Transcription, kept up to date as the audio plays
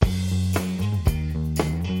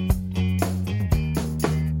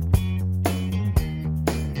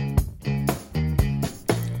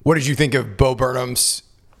What did you think of Bo Burnham's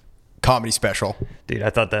comedy special? Dude, I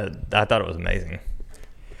thought it was amazing.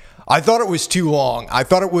 I thought it was too long. I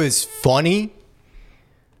thought it was funny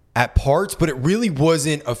at parts, but it really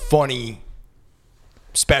wasn't a funny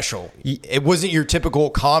special. It wasn't your typical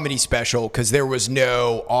comedy special because there was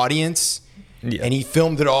no audience. Yeah. And he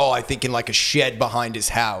filmed it all, I think, in like a shed behind his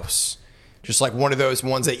house. Just like one of those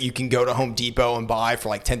ones that you can go to Home Depot and buy for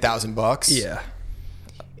like $10,000. Yeah.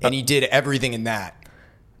 And he did everything in that.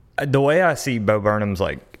 The way I see Bo Burnham's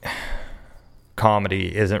like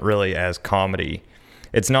comedy isn't really as comedy.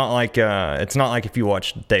 It's not like if you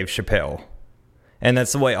watch Dave Chappelle. And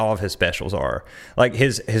that's the way all of his specials are. Like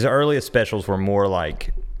his earliest specials were more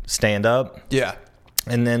like stand up. Yeah.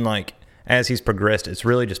 And then like as he's progressed, it's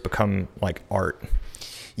really just become like art.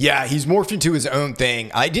 Yeah, he's morphed into his own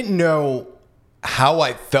thing. I didn't know how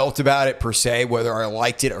I felt about it per se, whether I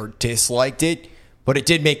liked it or disliked it, but it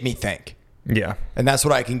did make me think. Yeah. And that's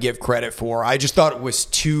what I can give credit for. I just thought it was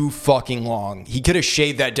too fucking long. He could have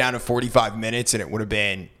shaved that down to 45 minutes and it would have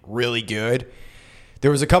been really good. There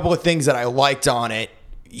was a couple of things that I liked on it.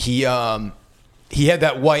 He had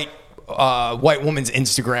that white woman's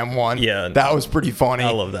Instagram one. Yeah. That was pretty funny. I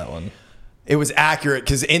love that one. It was accurate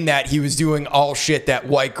because in that he was doing all shit that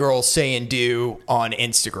white girls say and do on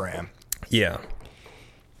Instagram. Yeah.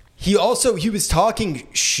 He was talking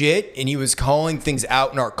shit and he was calling things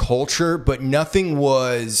out in our culture, but it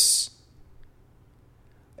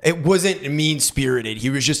wasn't mean-spirited. He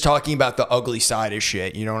was just talking about the ugly side of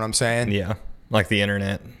shit. You know what I'm saying? Yeah. Like the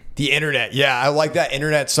internet. The internet. Yeah. I like that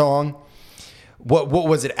internet song. What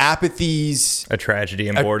was it? Apathy's a tragedy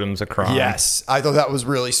and boredom's a crime. Yes. I thought that was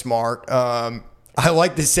really smart. I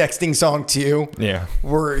like the sexting song too. Yeah.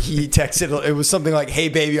 Where he texted, it was something like, "Hey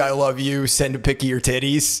baby, I love you. Send a pic of your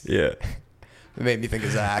titties." Yeah. It made me think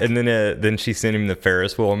of Zach. And then she sent him the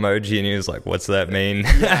Ferris wheel emoji and he was like, "What's that mean?"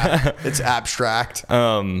 Yeah, it's abstract.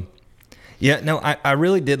 Yeah, no, I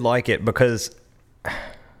really did like it because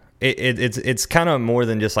it's kind of more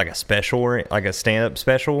than just like a special, like a stand-up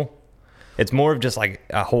special. It's more of just like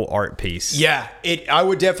a whole art piece. Yeah, I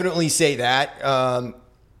would definitely say that.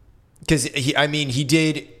 Because he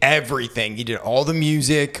did everything. He did all the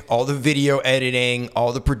music, all the video editing,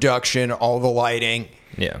 all the production, all the lighting.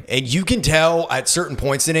 Yeah. And you can tell at certain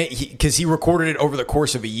points in it, because he recorded it over the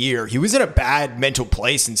course of a year, he was in a bad mental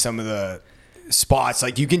place in some of the spots.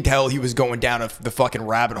 Like, you can tell he was going down the fucking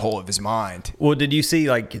rabbit hole of his mind. Well, did you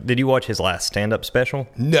watch his last stand-up special?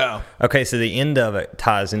 No. Okay, so the end of it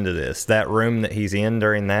ties into this. That room that he's in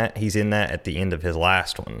during that, he's in that at the end of his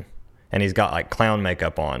last one. And he's got, like, clown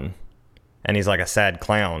makeup on. And he's like a sad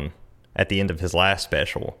clown at the end of his last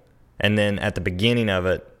special. And then at the beginning of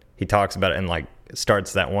it, he talks about it and like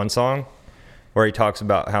starts that one song where he talks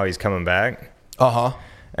about how he's coming back. Uh-huh.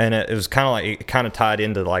 And it was kind of like, it kind of tied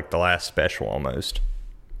into like the last special almost.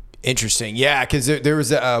 Interesting. Yeah, because there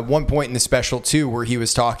was one point in the special too where he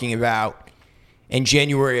was talking about in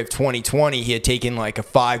January of 2020, he had taken like a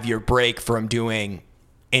 5-year break from doing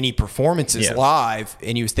any performances live,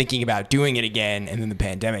 and he was thinking about doing it again, and then the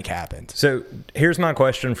pandemic happened. So here's my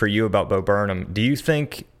question for you about Bo Burnham. Do you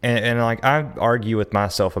think, and like I argue with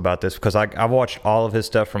myself about this because I've watched all of his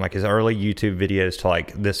stuff from like his early YouTube videos to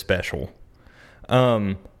like this special.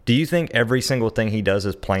 Do you think every single thing he does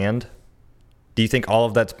is planned? Do you think all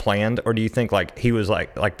of that's planned, or do you think like he was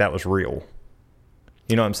like that was real?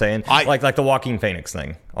 You know what I'm saying? Like the Joaquin Phoenix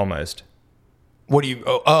thing almost. What do you?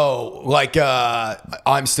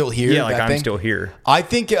 I'm still here. Yeah, like I'm still here. I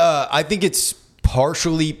think it's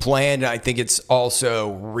partially planned. I think it's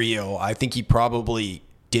also real. I think he probably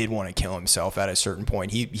did want to kill himself at a certain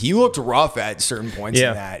point. He looked rough at certain points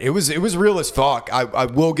in that. It was real as fuck. I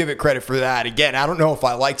will give it credit for that. Again, I don't know if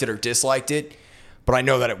I liked it or disliked it, but I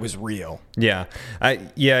know that it was real. Yeah.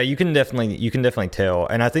 You can definitely tell.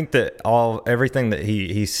 And I think that everything that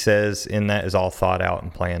he says in that is all thought out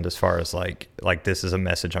and planned as far as like this is a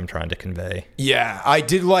message I'm trying to convey. Yeah. I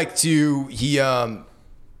did like that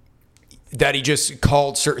he just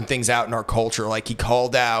called certain things out in our culture. Like he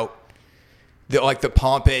called out the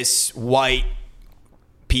pompous white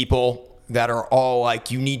people that are all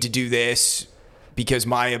like, you need to do this because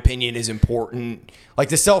my opinion is important. Like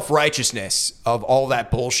the self-righteousness of all that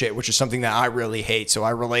bullshit, which is something that I really hate. So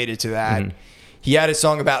I related to that. Mm-hmm. He had a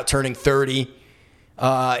song about turning 30,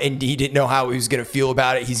 and he didn't know how he was going to feel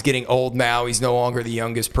about it. He's getting old now. He's no longer the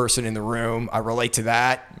youngest person in the room. I relate to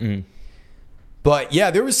that. Mm-hmm. But yeah,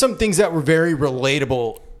 there was some things that were very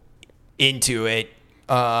relatable into it.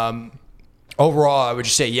 Overall, I would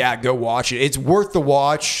just say, yeah, go watch it. It's worth the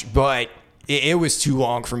watch, but it was too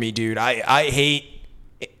long for me, dude. I hate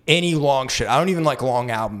any long shit. I don't even like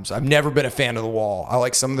long albums. I've never been a fan of The Wall. I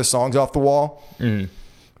like some of the songs off The Wall,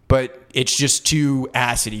 but it's just too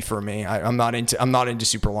acidy for me. I'm not into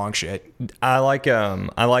super long shit. I like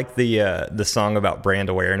the song about brand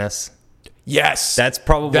awareness. Yes, that's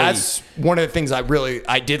one of the things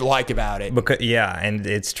I did like about it. Because and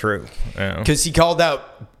it's true because he called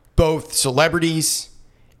out both celebrities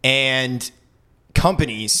and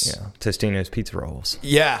companies. Yeah, Tostino's Pizza Rolls.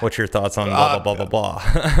 Yeah. What's your thoughts on blah, blah, blah, blah,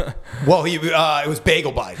 blah? Well, it was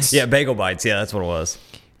Bagel Bites. Yeah, Bagel Bites. Yeah, that's what it was.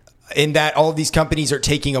 In that all of these companies are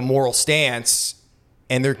taking a moral stance,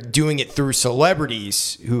 and they're doing it through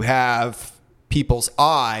celebrities who have people's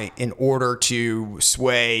eye in order to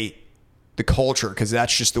sway the culture, because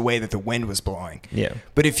that's just the way that the wind was blowing. Yeah.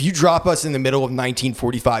 But if you drop us in the middle of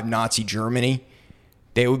 1945 Nazi Germany,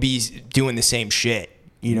 they would be doing the same shit.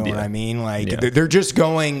 You know what I mean? Like they're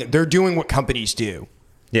doing what companies do.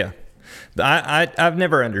 Yeah. I've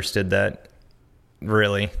never understood that,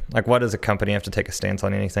 really. Like, why does a company have to take a stance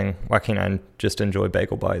on anything? Why can't I just enjoy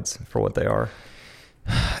Bagel Bites for what they are?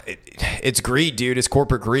 It's greed, dude. It's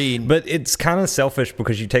corporate greed. But it's kind of selfish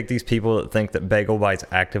because you take these people that think that Bagel Bites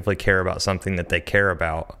actively care about something that they care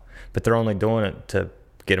about, but they're only doing it to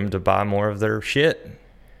get them to buy more of their shit.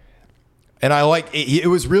 And I like it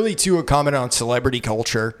was really too a comment on celebrity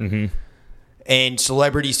culture and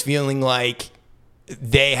celebrities feeling like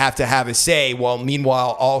they have to have a say, while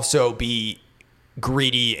meanwhile also be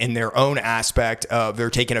greedy in their own aspect of they're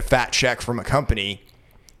taking a fat check from a company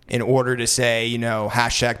in order to say,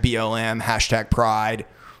 hashtag BLM, hashtag pride,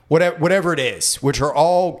 whatever it is, which are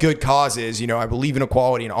all good causes. I believe in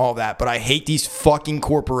equality and all that, but I hate these fucking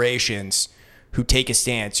corporations who take a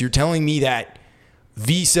stance. You're telling me that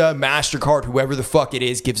Visa, MasterCard, whoever the fuck it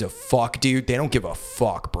is, gives a fuck, dude? They don't give a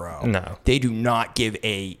fuck, bro. No. They do not give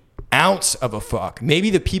a ounce of a fuck. Maybe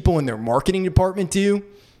the people in their marketing department do,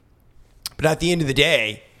 but at the end of the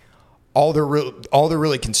day, all they're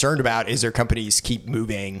really concerned about is their companies keep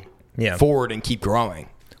moving forward and keep growing.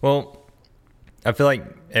 Well, I feel like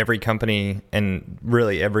every company and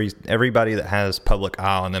really everybody that has public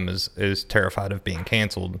eye on them is terrified of being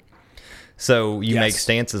canceled. So you make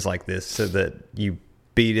stances like this so that you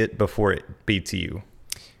beat it before it beats you.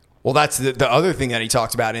 Well, that's the other thing that he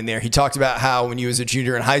talked about in there. He talked about how when he was a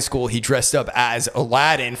junior in high school, he dressed up as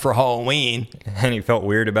Aladdin for Halloween. And he felt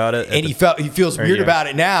weird about it. And he feels weird about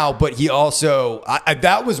it now, but he also,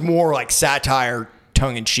 that was more like satire,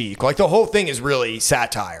 tongue in cheek. Like the whole thing is really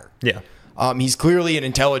satire. Yeah. He's clearly an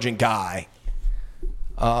intelligent guy.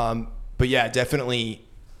 But yeah, definitely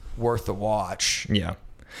worth the watch. Yeah.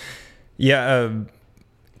 Yeah,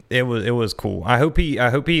 it was cool. I hope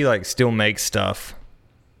he like still makes stuff.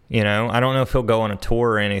 I don't know if he'll go on a tour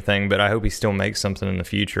or anything, but I hope he still makes something in the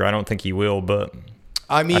future. I don't think he will, but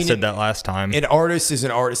I said that last time. An artist is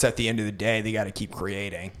an artist at the end of the day. They got to keep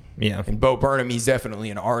creating. Yeah. And Bo Burnham, he's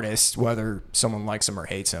definitely an artist, whether someone likes him or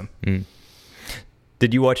hates him.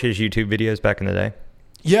 Did you watch his YouTube videos back in the day?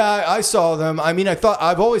 Yeah, I saw them.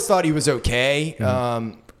 I've always thought he was okay.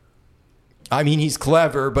 He's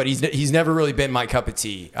clever, but he's never really been my cup of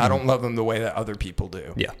tea. I don't love him the way that other people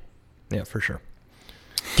do. Yeah. Yeah, for sure.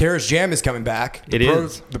 Cara's Jam is coming back.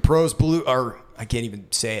 The Pros Blue, or I can't even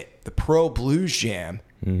say it. The Pro Blues Jam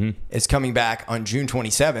is coming back on June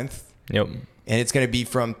 27th. Yep. And it's going to be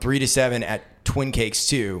from 3 to 7 at Twin Cakes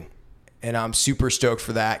 2. And I'm super stoked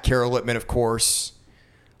for that. Cara Lippman, of course,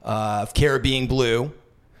 of Cara Being Blue.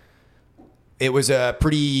 It was a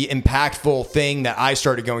pretty impactful thing that I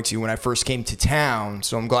started going to when I first came to town.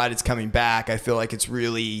 So I'm glad it's coming back. I feel like it's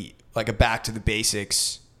really like a back to the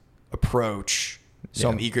basics approach. So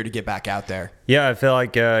I'm eager to get back out there. Yeah, I feel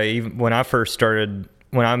like even when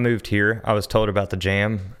I moved here, I was told about the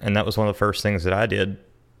jam, and that was one of the first things that I did.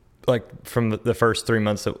 Like from the first 3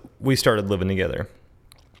 months that we started living together,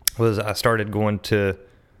 was I started going to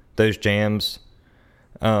those jams,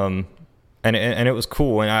 and it was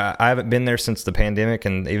cool. And I haven't been there since the pandemic,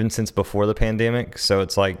 and even since before the pandemic. So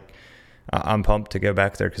it's like I'm pumped to go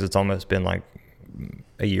back there because it's almost been like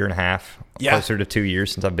a year and a half, closer to 2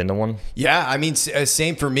 years since I've been to one. Yeah,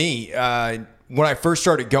 same for me. When I first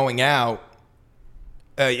started going out,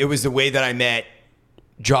 it was the way that I met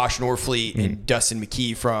Josh Norfleet and Dustin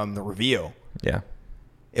McKee from The Reveal. Yeah.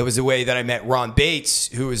 It was the way that I met Ron Bates,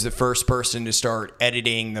 who was the first person to start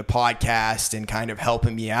editing the podcast and kind of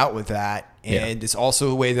helping me out with that. And it's also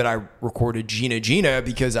the way that I recorded Gina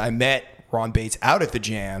because I met Ron Bates out at the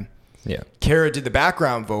jam. Yeah. Cara did the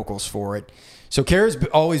background vocals for it. So Cara's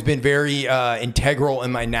always been very integral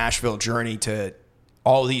in my Nashville journey to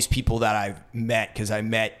all these people that I've met, because I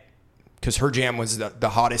met because her jam was the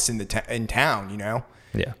hottest in town, you know?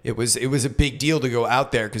 Yeah. It was a big deal to go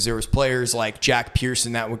out there because there was players like Jack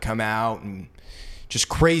Pearson that would come out and just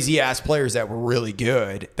crazy ass players that were really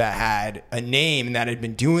good, that had a name and that had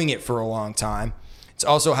been doing it for a long time. It's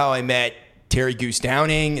also how I met Terry Goose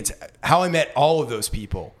Downing. It's how I met all of those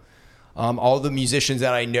people. All the musicians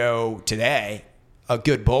that I know today, a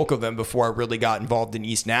good bulk of them before I really got involved in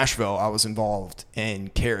East Nashville, I was involved in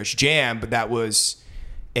Cara's Jam, but that was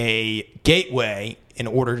a gateway in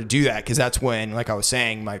order to do that, because that's when, like I was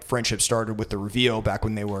saying, my friendship started with The Reveal back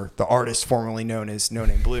when they were the artist formerly known as No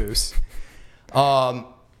Name Blues. And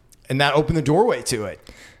that opened the doorway to it.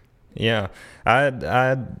 Yeah.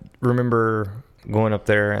 I remember going up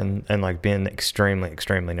there and like being extremely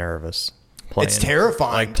nervous playing. It's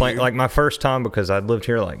terrifying. Like my first time, because I'd lived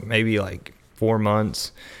here like maybe like 4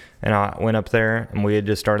 months, and I went up there and we had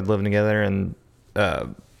just started living together, and I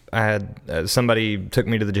had somebody took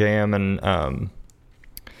me to the jam, and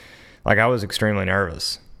like I was extremely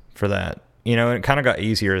nervous for that, you know, and it kind of got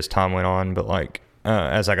easier as time went on, but like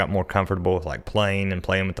as I got more comfortable with like playing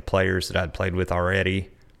with the players that I'd played with already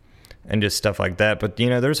and just stuff like that. But, you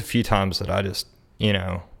know, there's a few times that I just, you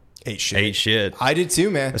know, ate shit. I did too,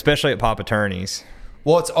 man. Especially at Pop Attorneys.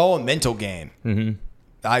 Well, it's all a mental game. Mm-hmm.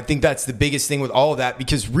 I think that's the biggest thing with all of that,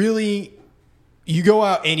 because really, you go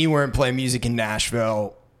out anywhere and play music in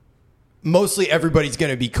Nashville, mostly everybody's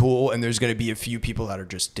going to be cool, and there's going to be a few people that are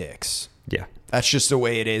just dicks. Yeah. That's just the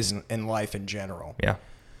way it is in life in general. Yeah.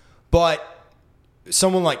 But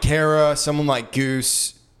someone like Cara, someone like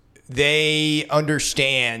Goose, they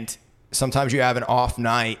understand sometimes you have an off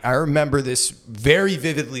night. I remember this very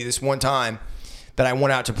vividly, this one time that I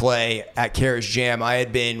went out to play at Cara's Jam. I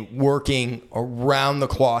had been working around the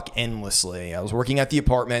clock endlessly. I was working at the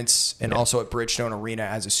apartments and also at Bridgestone Arena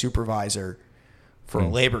as a supervisor for a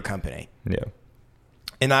labor company. Yeah.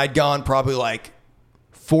 And I'd gone probably like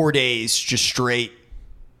 4 days just straight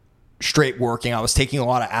working. I was taking a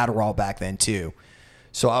lot of Adderall back then too.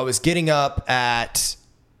 So I was getting up at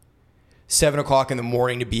 7 o'clock in the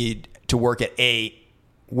morning to work at 8,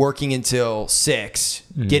 working until 6,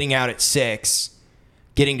 getting out at 6,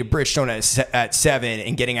 getting to Bridgestone at 7,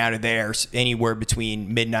 and getting out of there anywhere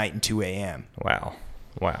between midnight and 2 a.m.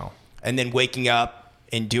 Wow. And then waking up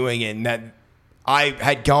and doing it. And that I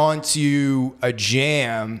had gone to a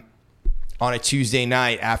jam on a Tuesday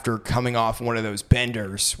night after coming off one of those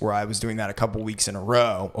benders where I was doing that a couple weeks in a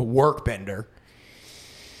row, a work bender.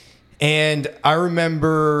 And I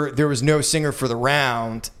remember there was no singer for the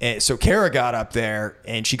round. And so Cara got up there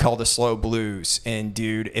and she called a slow blues. And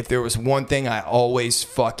dude, if there was one thing I always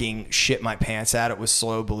fucking shit my pants at, it was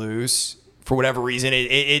slow blues. For whatever reason,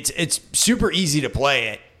 it's super easy to play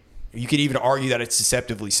it. You could even argue that it's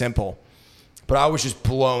deceptively simple. But I was just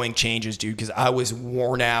blowing changes, dude, because I was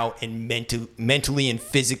worn out and mentally and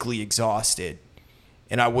physically exhausted.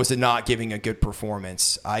 And I was not giving a good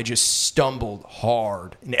performance. I just stumbled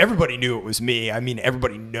hard. And everybody knew it was me. I mean,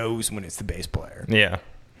 everybody knows when it's the bass player. Yeah.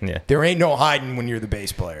 There ain't no hiding when you're the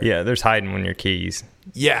bass player. Yeah, there's hiding when you're keys.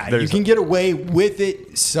 Yeah, you can get away with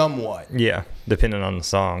it somewhat. Yeah, depending on the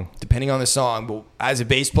song. But as a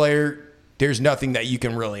bass player, there's nothing that you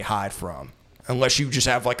can really hide from. Unless you just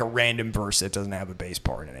have like a random verse that doesn't have a bass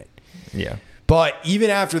part in it. Yeah. But even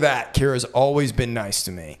after that, Cara's always been nice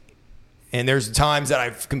to me. And there's times that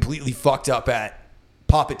I've completely fucked up at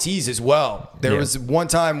Papa T's as well. There was one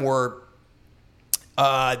time where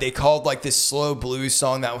they called like this slow blues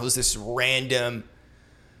song that was this random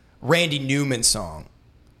Randy Newman song.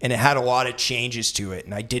 And it had a lot of changes to it.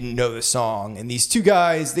 And I didn't know the song. And these two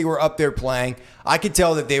guys, they were up there playing. I could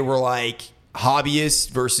tell that they were like hobbyists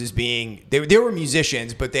versus being... They were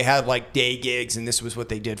musicians, but they had like day gigs. And this was what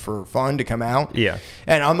they did for fun to come out. Yeah.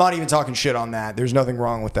 And I'm not even talking shit on that. There's nothing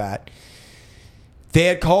wrong with that. They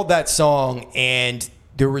had called that song, and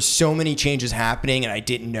there were so many changes happening, and I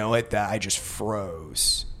didn't know it, that I just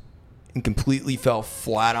froze and completely fell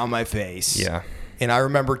flat on my face. Yeah. And I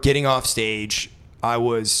remember getting off stage. I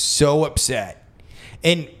was so upset.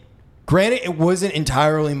 And granted, it wasn't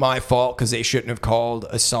entirely my fault, because they shouldn't have called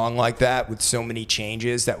a song like that with so many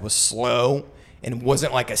changes that was slow and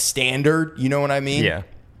wasn't like a standard. You know what I mean? Yeah.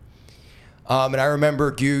 And I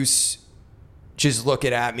remember Goose just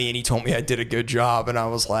looking at me, and he told me I did a good job, and I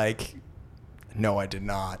was like, no, I did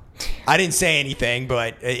not. I didn't say anything,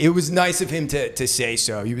 but it was nice of him to say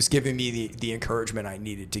so. He was giving me the encouragement I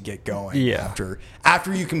needed to get going. Yeah.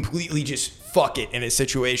 After you completely just fuck it in a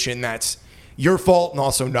situation that's your fault and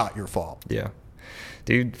also not your fault. Yeah.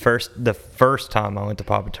 Dude, the first time I went to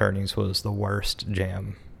Pop Attorneys was the worst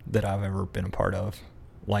jam that I've ever been a part of.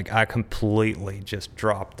 Like, I completely just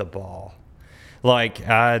dropped the ball. Like,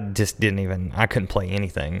 I just I couldn't play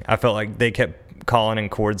anything. I felt like they kept calling in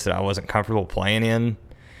chords that I wasn't comfortable playing in.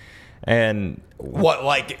 And what,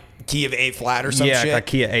 like key of A flat or some shit? Yeah, like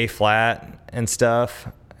key of A flat and stuff.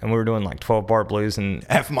 And we were doing like 12-bar blues and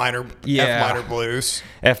F minor blues.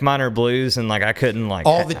 F minor blues, and like I couldn't like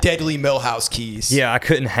all the deadly Millhouse keys. Yeah, I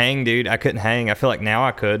couldn't hang, dude. I couldn't hang. I feel like now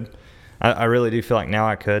I could. I really do feel like now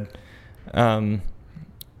I could.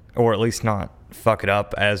 Or at least not fuck it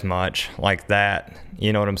up as much like that.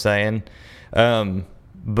 You know what I'm saying?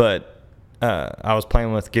 But I was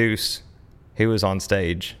playing with Goose. He was on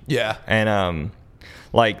stage. Yeah. And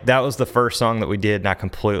like that was the first song that we did, and I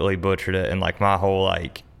completely butchered it. And like my whole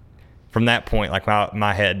like from that point, like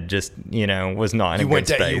my head just was not in a good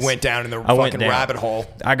space. You went down in the fucking rabbit hole.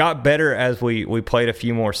 I got better as we played a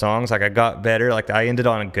few more songs. Like I got better. Like I ended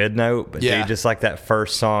on a good note, but dude, just like that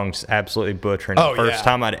first song, just absolutely butchering. The first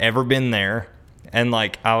time I'd ever been there, and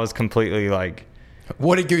like I was completely like.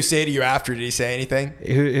 What did Goose say to you after? Did he say anything?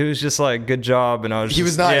 He was just like, "Good job," and I was. He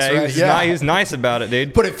was nice, right? He was nice about it,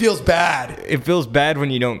 dude. But it feels bad. It feels bad when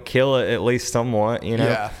you don't kill it, at least somewhat.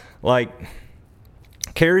 Yeah. Like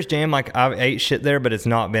Cara's Jam, like I've ate shit there, but it's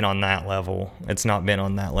not been on that level.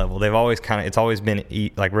 They've always it's always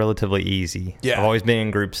been like relatively easy. Yeah. I've always been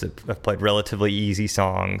in groups that have played relatively easy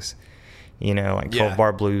songs. Like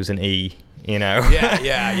 12-bar blues and E.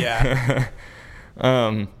 Yeah.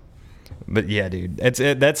 But yeah, dude,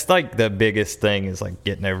 that's like the biggest thing is like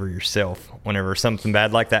getting over yourself whenever something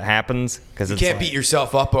bad like that happens. Because you can't beat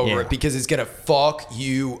yourself up over it because it's gonna fuck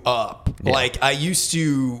you up. Yeah. Like I used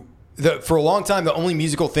to, for a long time, the only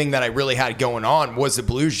musical thing that I really had going on was the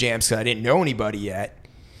blues jams because I didn't know anybody yet.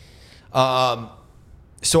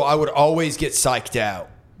 So I would always get psyched out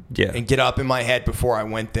and get up in my head before I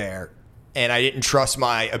went there, and I didn't trust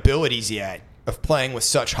my abilities yet of playing with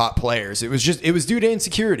such hot players. It was due to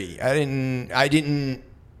insecurity. I didn't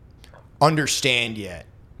understand yet.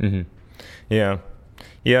 Mm-hmm. Yeah.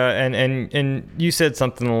 And you said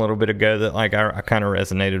something a little bit ago that like I kind of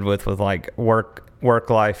resonated with like work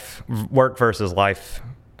versus life,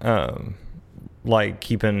 like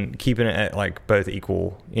keeping it at like both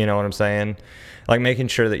equal. You know what I'm saying? Like making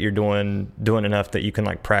sure that you're doing enough that you can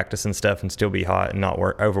like practice and stuff and still be hot and not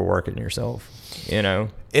overworking yourself.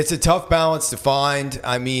 It's a tough balance to find.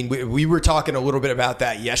 I mean, we were talking a little bit about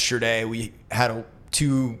that yesterday. We had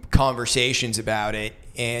 2 conversations about it,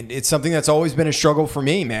 and it's something that's always been a struggle for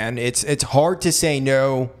me, man. It's hard to say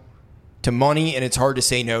no to money, and it's hard to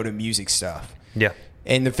say no to music stuff. Yeah.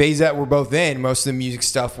 And the phase that we're both in, most of the music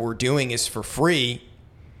stuff we're doing is for free.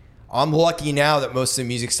 I'm lucky now that most of the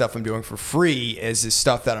music stuff I'm doing for free is the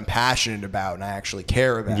stuff that I'm passionate about and I actually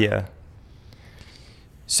care about. Yeah.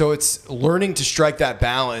 So it's learning to strike that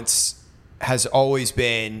balance has always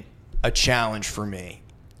been a challenge for me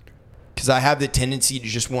because I have the tendency to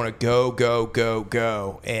just want to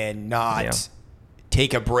go and not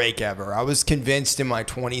take a break ever. I was convinced in my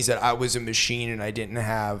 20s that I was a machine and I didn't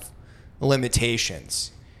have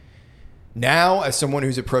limitations. Now, as someone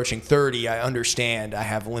who's approaching 30, I understand I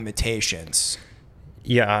have limitations.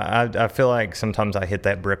 Yeah, I feel like sometimes I hit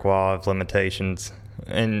that brick wall of limitations.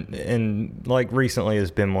 And like recently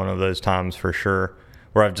has been one of those times for sure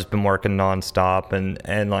where I've just been working nonstop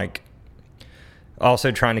and like also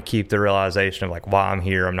trying to keep the realization of like why I'm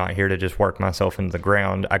here. I'm not here to just work myself into the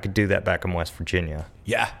ground. I could do that back in West Virginia.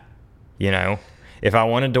 Yeah. If I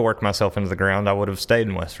wanted to work myself into the ground, I would have stayed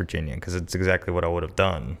in West Virginia because it's exactly what I would have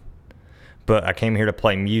done. But I came here to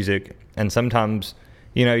play music, and sometimes,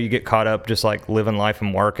 you get caught up just like living life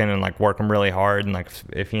and like working really hard. And like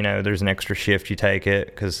if there's an extra shift, you take it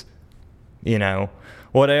because,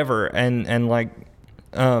 whatever. And like,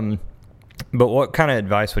 but what kind of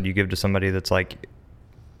advice would you give to somebody that's like,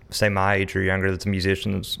 say my age or younger, that's a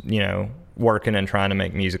musician that's, working and trying to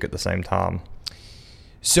make music at the same time?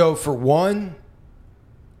 So for one,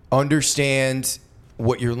 understand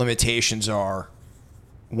what your limitations are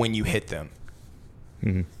when you hit them.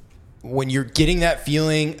 Mm-hmm. When you're getting that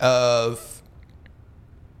feeling of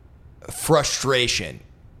frustration,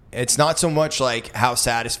 it's not so much like how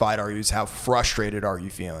satisfied are you, it's how frustrated are you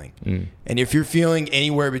feeling. And if you're feeling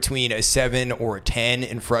anywhere between a 7 or a 10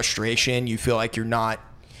 in frustration, you feel like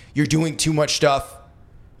you're doing too much stuff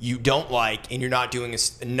you don't like and you're not doing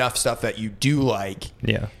enough stuff that you do like.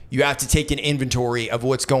 Yeah. You have to take an inventory of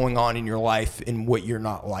what's going on in your life and what you're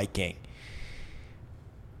not liking.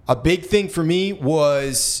 A big thing for me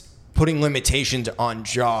was putting limitations on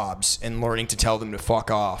jobs and learning to tell them to fuck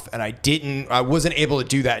off. And I wasn't able to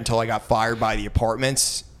do that until I got fired by the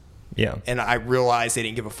apartments. Yeah. And I realized they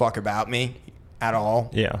didn't give a fuck about me at all.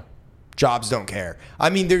 Yeah. Jobs don't care. I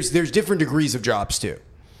mean, there's different degrees of jobs too.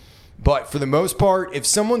 But for the most part, if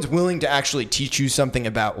someone's willing to actually teach you something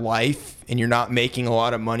about life and you're not making a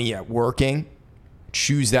lot of money at working,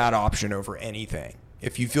 choose that option over anything.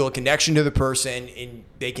 If you feel a connection to the person and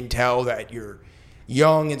they can tell that you're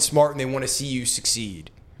young and smart and they want to see you succeed.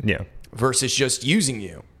 Yeah. Versus just using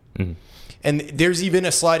you. Mm-hmm. And there's even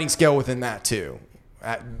a sliding scale within that too,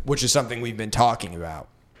 which is something we've been talking about.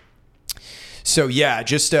 So yeah,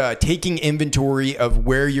 just taking inventory of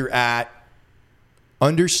where you're at,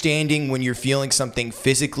 understanding when you're feeling something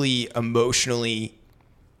physically, emotionally,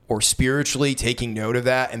 or spiritually, taking note of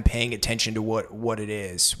that and paying attention to what it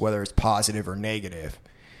is, whether it's positive or negative.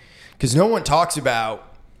 Because no one talks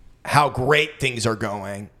about how great things are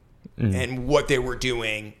going and what they were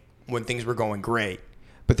doing when things were going great.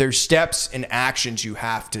 But there's steps and actions you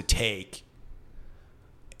have to take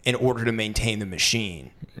in order to maintain the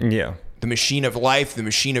machine. Yeah. The machine of life, the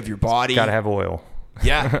machine of your body. Got to have oil.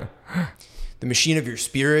 Yeah. The machine of your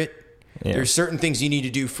spirit. Yeah. There's certain things you need to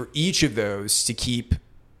do for each of those to keep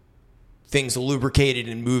things lubricated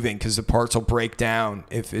and moving, because the parts will break down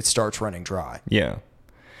if it starts running dry. Yeah.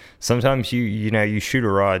 Sometimes you shoot a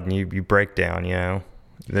rod and you break down,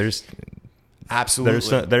 There's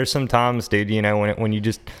absolutely there's some times, dude, when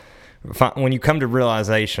you come to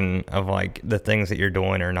realization of like the things that you're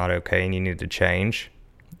doing are not okay and you need to change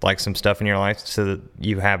like some stuff in your life so that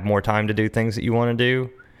you have more time to do things that you want to do.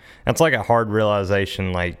 That's like a hard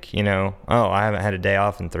realization, like, oh, I haven't had a day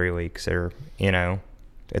off in 3 weeks, or,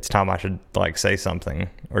 it's time I should like say something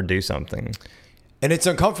or do something. And it's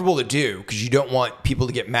uncomfortable to do because you don't want people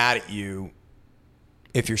to get mad at you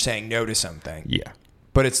if you're saying no to something. Yeah.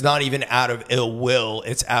 But it's not even out of ill will.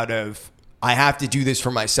 It's out of, I have to do this for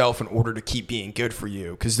myself in order to keep being good for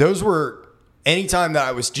you. Because those were, anytime that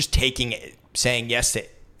I was just saying yes to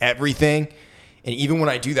everything, and even when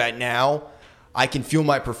I do that now, I can feel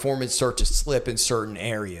my performance start to slip in certain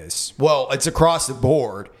areas. Well, it's across the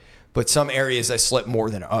board, but some areas I slip more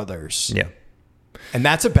than others. Yeah. And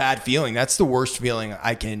that's a bad feeling. That's the worst feeling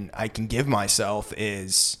I can give myself,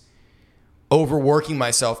 is overworking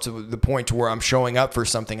myself to the point to where I'm showing up for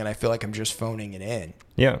something and I feel like I'm just phoning it in.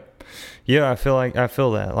 Yeah. Yeah, I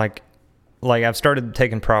feel that. Like I've started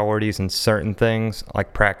taking priorities in certain things,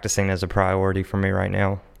 like practicing as a priority for me right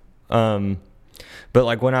now. But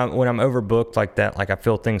like when I'm overbooked like that, like I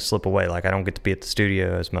feel things slip away. Like I don't get to be at the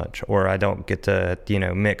studio as much, or I don't get to,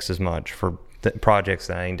 mix as much for the projects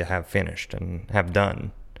that I need to have finished and have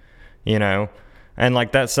done, and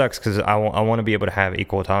like that sucks because I want to be able to have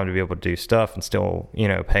equal time to be able to do stuff and still,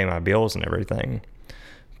 pay my bills and everything.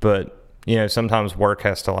 But, sometimes work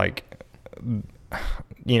has to like,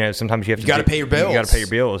 sometimes you got to pay your bills. You got to pay your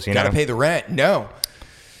bills, You got to pay the rent. No.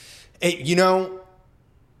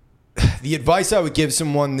 The advice I would give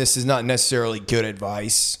someone, this is not necessarily good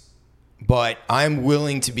advice, but I'm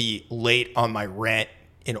willing to be late on my rent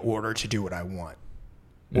in order to do what I want.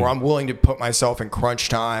 Or I'm willing to put myself in crunch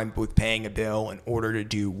time with paying a bill in order to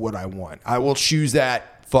do what I want. I will choose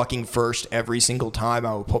that fucking first every single time.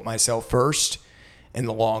 I will put myself first in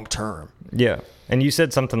the long term. Yeah. And you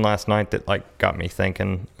said something last night that like got me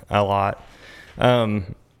thinking a lot.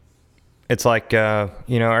 It's like,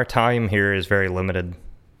 our time here is very limited.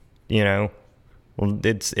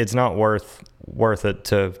 It's not worth it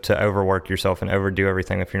to overwork yourself and overdo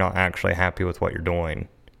everything if you're not actually happy with what you're doing.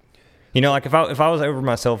 Like if I was over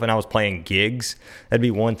myself and I was playing gigs, that'd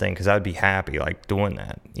be one thing because I would be happy like doing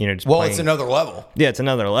that. Just playing. It's another level. Yeah, it's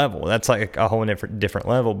another level. That's like a whole different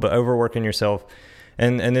level. But overworking yourself,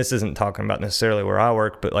 and this isn't talking about necessarily where I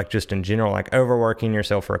work, but like just in general, like overworking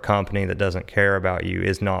yourself for a company that doesn't care about you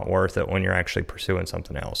is not worth it when you're actually pursuing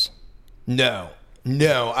something else. No,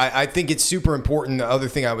 I think it's super important. The other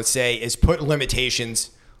thing I would say is put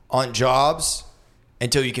limitations on jobs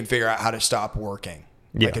until you can figure out how to stop working.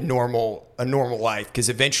 Yeah. Like a normal life. Because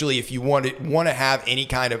eventually, if you want to have any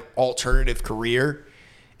kind of alternative career,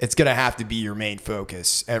 it's going to have to be your main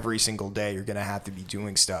focus. Every single day, you're going to have to be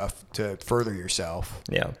doing stuff to further yourself.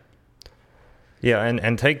 Yeah. Yeah,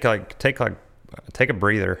 and take a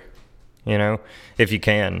breather, if you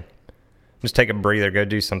can. Just take a breather, go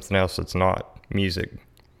do something else that's not music.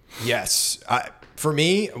 Yes. For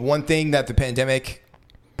me, one thing that the pandemic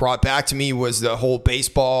brought back to me was the whole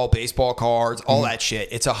baseball cards, all that shit.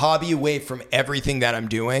 It's a hobby away from everything that I'm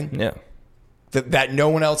doing. Yeah. That no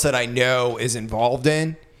one else that I know is involved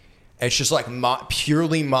in. It's just like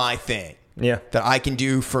purely my thing. Yeah. That I can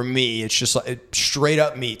do for me. It's just like straight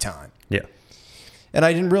up me time. Yeah. And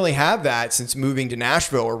I didn't really have that since moving to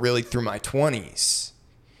Nashville or really through my 20s.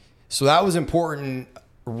 So that was important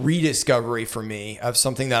rediscovery for me of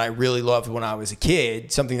something that I really loved when I was a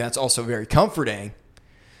kid, something that's also very comforting.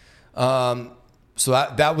 So So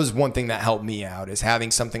that was one thing that helped me out, is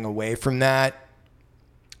having something away from that.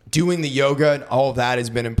 Doing the yoga and all of that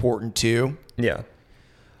has been important too. Yeah.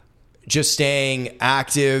 Just staying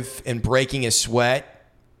active and breaking a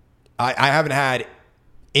sweat. I haven't had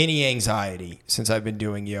any anxiety since I've been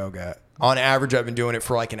doing yoga. On average, I've been doing it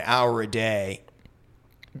for like an hour a day,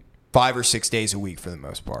 5 or 6 days a week for the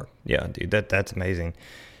most part. Yeah, dude, that's amazing.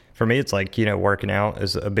 For me, it's like, working out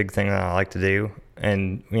is a big thing that I like to do.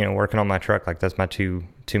 And, working on my truck, like that's my two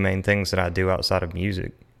main things that I do outside of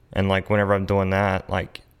music. And like whenever I'm doing that,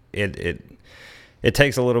 like it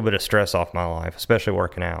takes a little bit of stress off my life, especially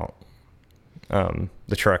working out.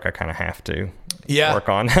 The truck I kind of have to work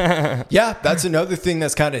on. Yeah, that's another thing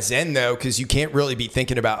that's kind of zen though, because you can't really be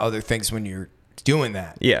thinking about other things when you're doing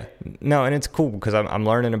that. Yeah, no, and it's cool because I'm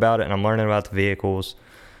learning about it, and I'm learning about the vehicles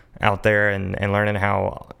out there, and learning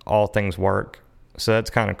how all things work. So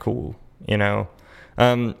that's kind of cool,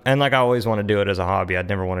 And like I always want to do it as a hobby. I'd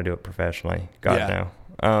never want to do it professionally. God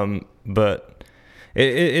no. But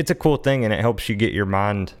it's a cool thing, and it helps you get your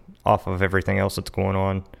mind off of everything else that's going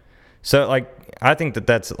on. So like I think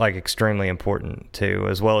that's like extremely important too,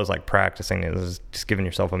 as well as like practicing is just giving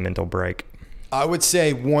yourself a mental break. I would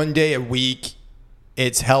say 1 day a week,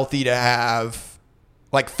 it's healthy to have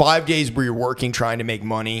like 5 days where you're working, trying to make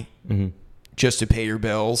money just to pay your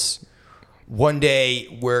bills. 1 day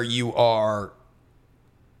where you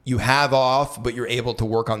have off, but you're able to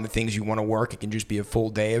work on the things you want to work. It can just be a full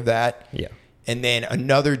day of that. Yeah. And then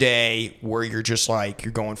another day where you're just like,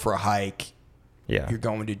 you're going for a hike. Yeah. You're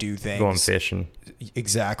going to do things. Going fishing.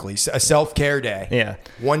 Exactly. A self-care day. Yeah.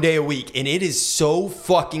 1 day a week. And it is so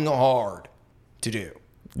fucking hard to do.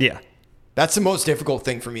 Yeah. That's the most difficult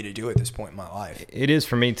thing for me to do at this point in my life. It is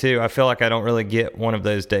for me too. I feel like I don't really get one of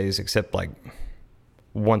those days except like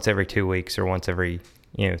once every 2 weeks or once every,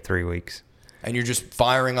 3 weeks. And you're just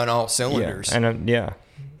firing on all cylinders. Yeah. And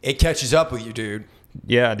it catches up with you, dude.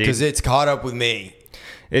 Yeah, dude. Because it's caught up with me.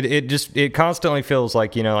 It constantly feels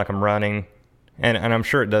like, like I'm running. And I'm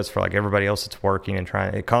sure it does for like everybody else that's working and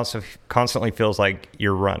trying. It constantly feels like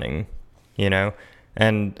you're running,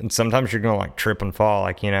 and sometimes you're going to like trip and fall,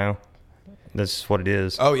 like, that's what it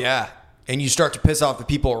is. Oh yeah. And you start to piss off the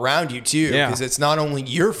people around you too. Yeah. Because it's not only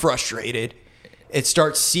you're frustrated, it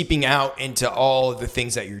starts seeping out into all of the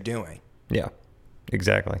things that you're doing. Yeah,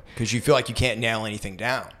 exactly. Because you feel like you can't nail anything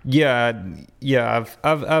down. Yeah.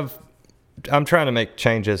 I'm trying to make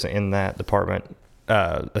changes in that department,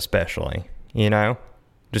 especially.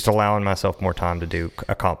 Just allowing myself more time to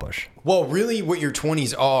accomplish. Well, really what your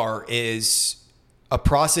 20s are is a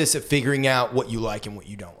process of figuring out what you like and what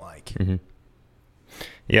you don't like. Mm-hmm.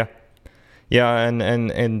 Yeah. Yeah.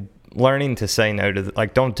 And learning to say no to,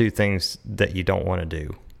 don't do things that you don't want to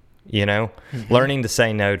do, mm-hmm. Learning to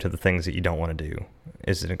say no to the things that you don't want to do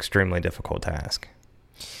is an extremely difficult task.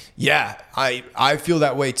 Yeah. I feel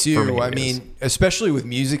that way too. I mean, especially with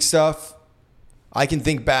music stuff. I can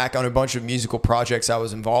think back on a bunch of musical projects I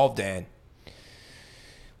was involved in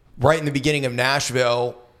right in the beginning of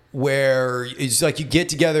Nashville, where it's like you get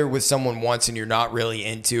together with someone once and you're not really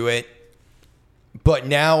into it. But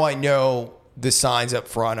now I know the signs up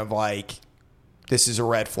front of like, this is a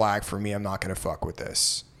red flag for me. I'm not going to fuck with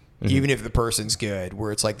this. Mm-hmm. Even if the person's good,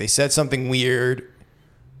 where it's like they said something weird.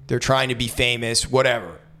 They're trying to be famous,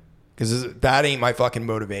 whatever. Because that ain't my fucking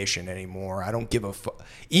motivation anymore. I don't give a fuck.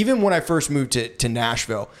 Even when I first moved to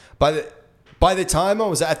Nashville, by the time I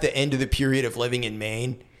was at the end of the period of living in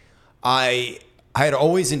Maine, I had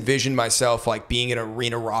always envisioned myself like being in an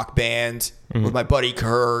arena rock band mm-hmm. with my buddy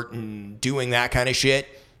Kurt and doing that kind of shit.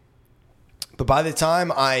 But by the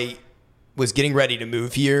time I was getting ready to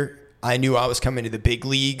move here, I knew I was coming to the big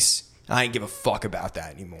leagues. I didn't give a fuck about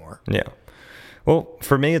that anymore. Yeah. Well,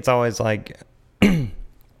 for me, it's always like...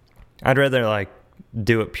 I'd rather like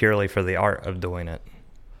do it purely for the art of doing it.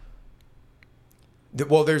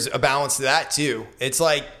 Well, there's a balance to that too. It's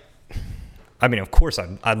like, I mean, of course,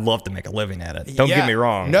 I'd love to make a living at it. Don't get me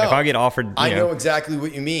wrong. No, if I get offered, I know exactly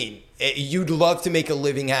what you mean. You'd love to make a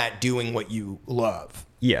living at doing what you love.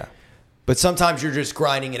 Yeah. But sometimes you're just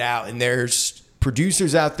grinding it out, and there's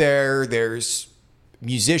producers out there, there's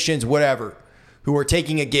musicians, whatever, who are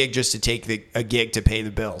taking a gig just to take a gig to pay the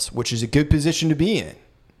bills, which is a good position to be in.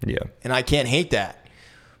 Yeah. And I can't hate that.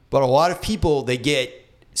 But a lot of people, they get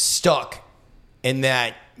stuck in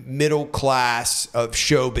that middle class of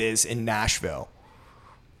showbiz in Nashville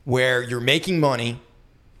where you're making money,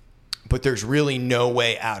 but there's really no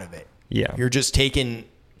way out of it. Yeah. You're just taking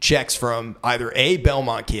checks from either A,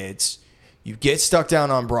 Belmont kids, you get stuck down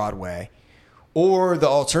on Broadway, or the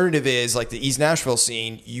alternative is like the East Nashville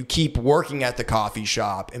scene, you keep working at the coffee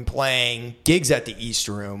shop and playing gigs at the East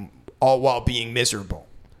Room all while being miserable.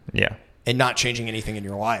 Yeah. And not changing anything in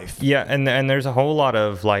your life. Yeah, and there's a whole lot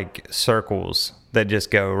of like circles that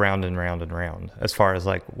just go round and round and round as far as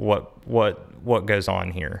like what goes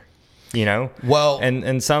on here, you know? Well,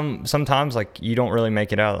 and sometimes like you don't really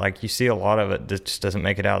make it out. Like you see a lot of it that just doesn't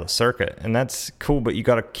make it out of the circuit, and that's cool. But you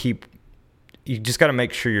just got to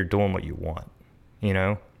make sure you're doing what you want, you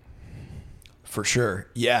know? For sure.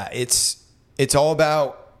 Yeah, it's all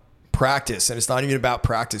about practice, and it's not even about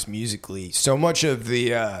practice musically. So much of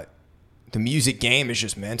the music game is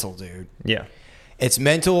just mental, dude. Yeah. It's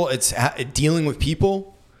mental. It's dealing with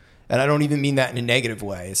people. And I don't even mean that in a negative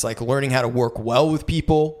way. It's like learning how to work well with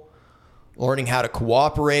people, learning how to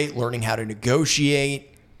cooperate, learning how to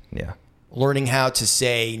negotiate. Yeah. Learning how to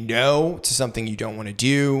say no to something you don't want to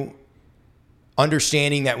do.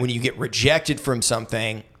 Understanding that when you get rejected from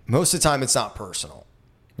something, most of the time it's not personal.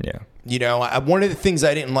 Yeah. You know, one of the things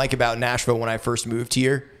I didn't like about Nashville when I first moved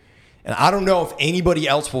here, and I don't know if anybody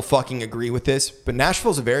else will fucking agree with this, but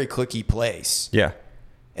Nashville's a very cliquey place. Yeah.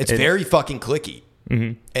 It's very fucking cliquey.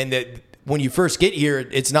 Mm-hmm. And that when you first get here,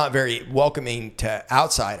 it's not very welcoming to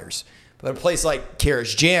outsiders. But a place like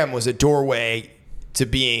Cara's Jam was a doorway to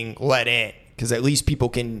being let in, because at least people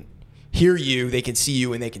can hear you, they can see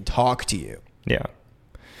you, and they can talk to you. Yeah.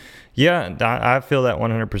 Yeah, I feel that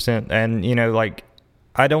 100%. And, you know, like,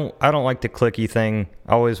 I don't like the cliquey thing.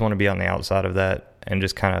 I always want to be on the outside of that and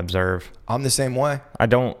just kind of observe. I'm the same way. I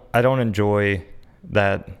don't enjoy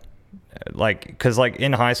that, like, because like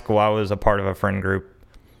in high school I was a part of a friend group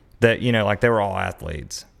that, you know, like they were all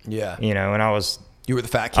athletes. Yeah. You know, and you were the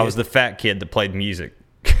fat kid. I was the fat kid that played music.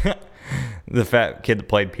 The fat kid that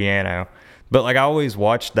played piano. But like I always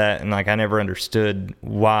watched that, and like I never understood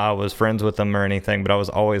why I was friends with them or anything, but I was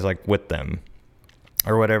always like with them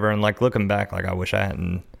or whatever. And like looking back, like I wish I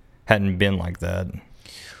hadn't been like that.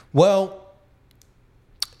 Well,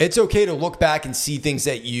 it's okay to look back and see things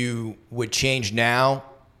that you would change now,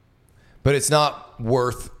 but it's not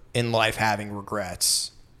worth in life having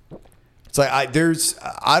regrets. It's like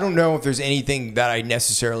I don't know if there's anything that I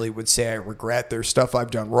necessarily would say I regret. There's stuff I've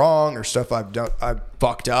done wrong or stuff I've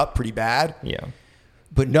fucked up pretty bad. Yeah.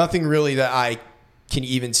 But nothing really that I can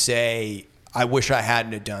even say I wish I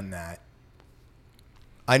hadn't have done that.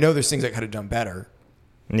 I know there's things I could have done better.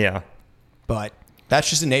 Yeah. But that's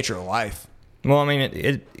just the nature of life. Well, I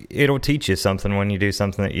mean, it'll teach you something when you do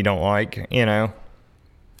something that you don't like, you know.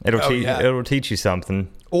 It'll teach you something.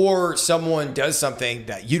 Or someone does something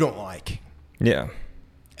that you don't like. Yeah.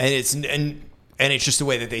 And it's just the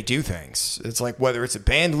way that they do things. It's like whether it's a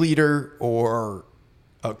band leader or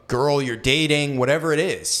a girl you're dating, whatever it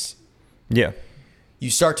is. Yeah. You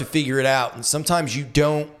start to figure it out, and sometimes you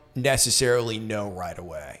don't necessarily know right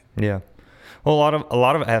away. Yeah. Well, a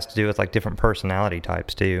lot of it has to do with like different personality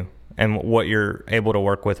types too, and what you're able to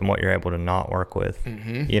work with and what you're able to not work with.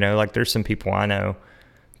 Mm-hmm. You know, like there's some people I know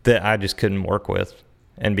that I just couldn't work with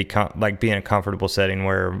and be in a comfortable setting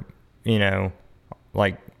where, you know,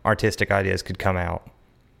 like artistic ideas could come out.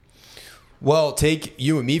 Well, take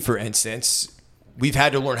you and me, for instance. We've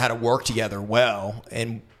had to learn how to work together well,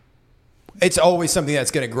 and it's always something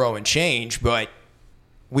that's going to grow and change, but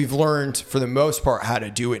we've learned for the most part how to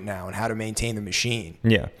do it now and how to maintain the machine.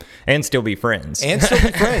 Yeah. And still be friends. And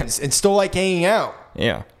still like hanging out.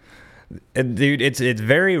 Yeah. Dude, it's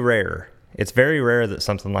very rare. It's very rare that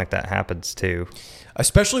something like that happens too.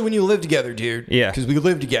 Especially when you live together, dude. Yeah. Because we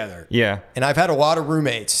live together. Yeah. And I've had a lot of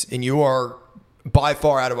roommates, and you are by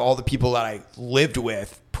far out of all the people that I lived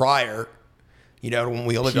with prior, you know, when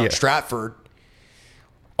we lived on Stratford,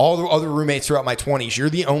 all the other roommates throughout my 20s, you're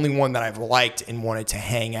the only one that I've liked and wanted to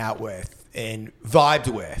hang out with and vibed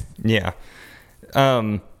with. Yeah.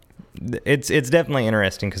 It's definitely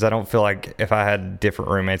interesting because I don't feel like if I had different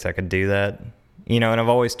roommates, I could do that. You know, and I've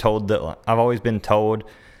always been told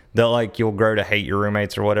that like you'll grow to hate your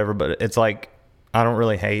roommates or whatever, but it's like I don't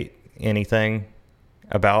really hate anything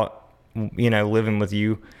about, you know, living with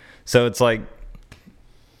you. So it's like,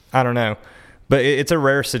 I don't know. But it's a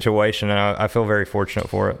rare situation, and I feel very fortunate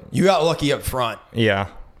for it. You got lucky up front. Yeah.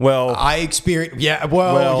 Well, I experienced, yeah.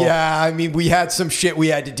 I mean, we had some shit we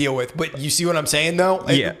had to deal with, but you see what I'm saying, though?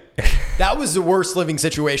 Yeah. That was the worst living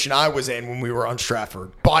situation I was in when we were on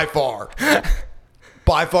Stratford, by far.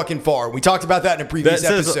 By fucking far. We talked about that in a previous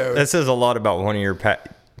episode. That says a lot about one of your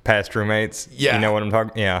past roommates. Yeah. You know what I'm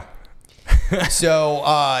talking? Yeah.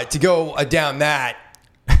 So to go down that,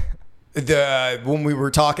 when we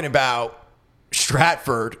were talking about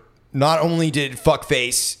Stratford, not only did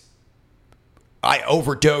fuckface I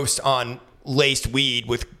overdosed on laced weed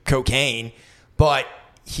with cocaine, but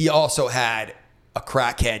he also had a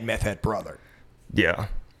crackhead meth head brother. Yeah.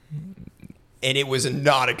 and it was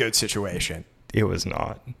not a good situation. It was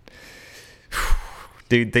not.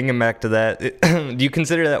 Dude, thinking back to that, do you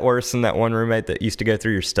consider that worse than that one roommate that used to go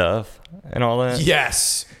through your stuff and all that?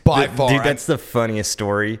 Yes, by far. Dude, that's the funniest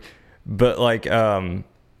story. But like,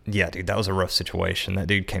 yeah, dude, that was a rough situation. That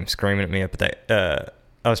dude came screaming at me up at that.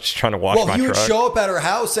 I was just trying to wash my truck. Well, he would show up at our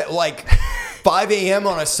house at like 5 a.m.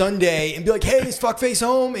 on a Sunday and be like, hey, is fuckface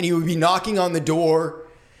home? And he would be knocking on the door.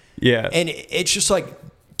 Yeah. And it's just like,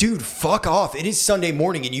 dude, fuck off. It is Sunday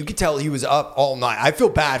morning, and you could tell he was up all night. I feel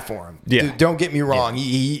bad for him. Yeah. Dude, don't get me wrong.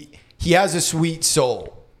 Yeah. He has a sweet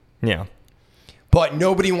soul. Yeah. But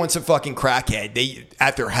nobody wants a fucking crackhead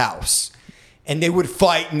at their house. And they would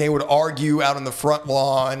fight and they would argue out on the front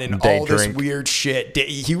lawn and all this weird shit.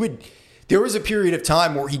 There was a period of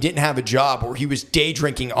time where he didn't have a job, where he was day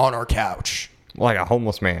drinking on our couch. Like a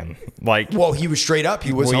homeless man. Well, he was straight up.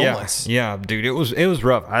 He was homeless. Yeah, dude, it was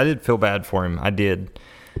rough. I did feel bad for him. I did.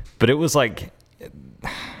 But it was like,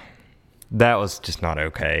 that was just not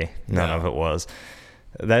okay. None of it was.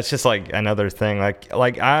 That's just like another thing.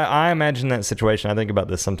 Like I imagine that situation. I think about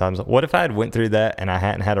this sometimes. What if I had went through that and I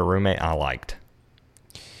hadn't had a roommate I liked?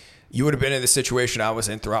 You would have been in the situation I was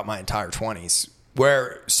in throughout my entire 20s.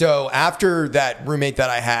 So after that roommate that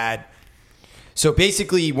I had, so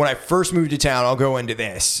basically when I first moved to town, I'll go into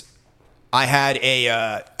this. I had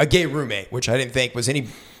a gay roommate, which I didn't think was any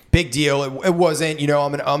big deal. It wasn't. You know,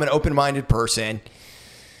 I'm an open-minded person.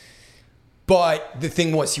 But the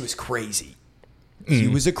thing was, he was crazy. He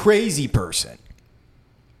was a crazy person.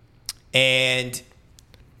 And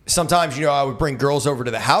sometimes, you know, I would bring girls over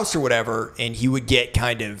to the house or whatever, and he would get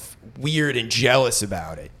kind of weird and jealous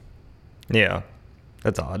about it. Yeah,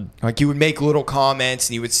 that's odd. Like, he would make little comments,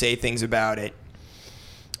 and he would say things about it.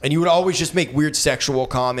 And he would always just make weird sexual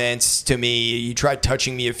comments to me. He tried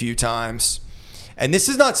touching me a few times. And this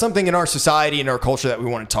is not something in our society and our culture that we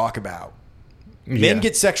want to talk about. Men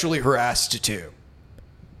get sexually harassed too.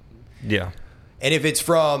 Yeah. And if it's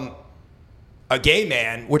from a gay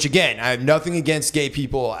man, which again, I have nothing against gay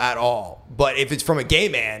people at all, but if it's from a gay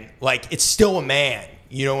man, like, it's still a man.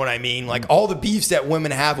 You know what I mean? Like, all the beefs that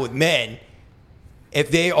women have with men, if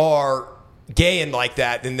they are gay and like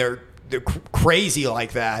that, then they're crazy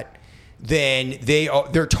like that, then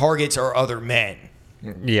their targets are other men.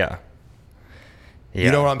 Yeah.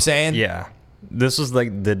 You know what I'm saying? Yeah. This was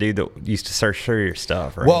like the dude that used to search through your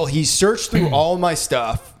stuff, right? Well, he searched through all of my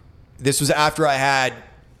stuff. This was after I had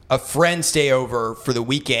a friend stay over for the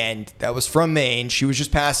weekend that was from Maine. She was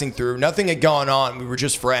just passing through. Nothing had gone on. We were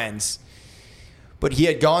just friends. But he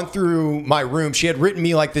had gone through my room. She had written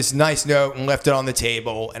me like this nice note and left it on the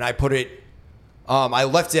table. And I put it, I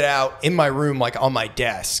left it out in my room, like on my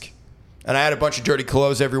desk. And I had a bunch of dirty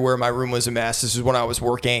clothes everywhere. My room was a mess. This is when I was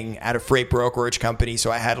working at a freight brokerage company.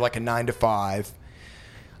 So I had like a 9 to 5.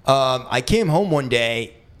 I came home one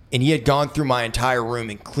day and he had gone through my entire room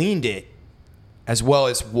and cleaned it, as well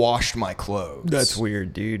as washed my clothes. That's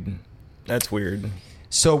weird, dude. That's weird.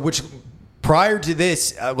 So, prior to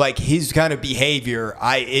this, like, his kind of behavior,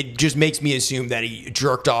 it just makes me assume that he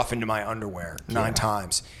jerked off into my underwear 9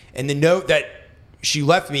 times. And the note that she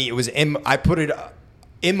left me, I put it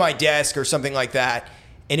in my desk or something like that,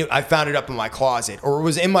 and I found it up in my closet, or it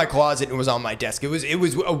was in my closet and it was on my desk. It was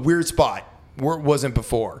a weird spot where it wasn't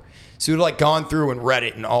before. So he'd like gone through and read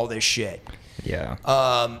it and all this shit. Yeah.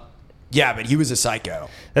 Yeah, but he was a psycho.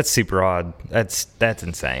 That's super odd. That's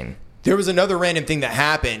insane. There was another random thing that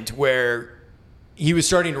happened where he was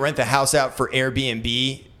starting to rent the house out for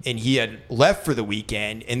Airbnb, and he had left for the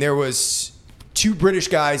weekend, and there was 2 British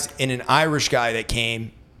guys and an Irish guy that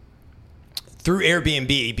came through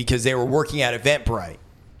Airbnb because they were working at Eventbrite.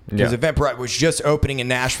 Because Eventbrite was just opening in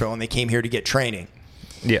Nashville, and they came here to get training.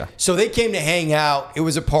 Yeah. So they came to hang out. It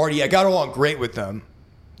was a party. I got along great with them.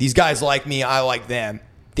 These guys like me. I like them.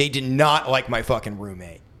 They did not like my fucking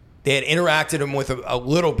roommate. They had interacted with him a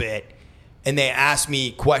little bit, and they asked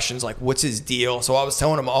me questions like, what's his deal? So I was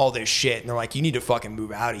telling them all this shit, and they're like, you need to fucking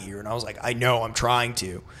move out of here. And I was like, I know, I'm trying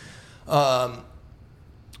to.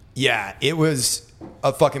 Yeah, it was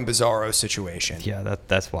a fucking bizarro situation. Yeah,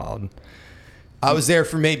 that's wild. I was there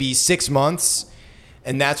for maybe 6 months,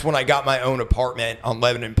 and that's when I got my own apartment on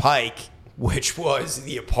Lebanon Pike, which was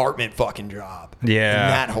the apartment fucking job. Yeah. In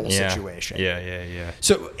that whole situation. Yeah.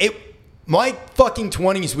 So my fucking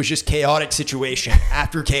 20s was just chaotic situation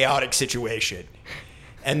after chaotic situation.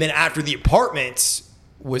 And then after the apartments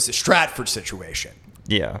was the Stratford situation.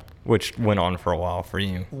 Yeah, which went on for a while for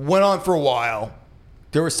you. Went on for a while.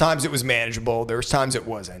 There was times it was manageable. There was times it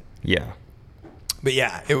wasn't. Yeah. But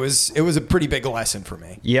yeah, it was a pretty big lesson for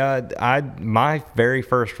me. Yeah, my very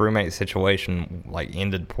first roommate situation like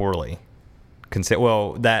ended poorly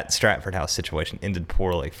Well, that Stratford House situation ended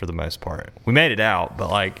poorly for the most part. We made it out, but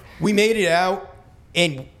like... We made it out,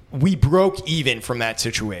 and we broke even from that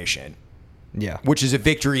situation. Yeah. Which is a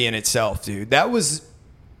victory in itself, dude. That was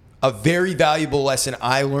a very valuable lesson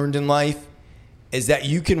I learned in life, is that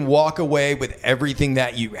you can walk away with everything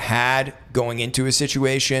that you had going into a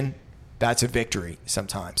situation. That's a victory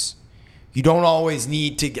sometimes. You don't always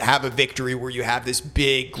need to have a victory where you have this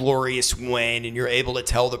big, glorious win and you're able to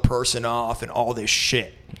tell the person off and all this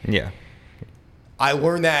shit. Yeah. I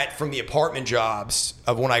learned that from the apartment jobs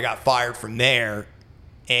of when I got fired from there,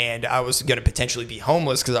 and I was going to potentially be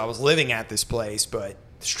homeless because I was living at this place, but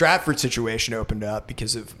the Stratford situation opened up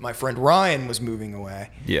because of my friend Ryan was moving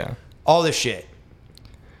away. Yeah. All this shit.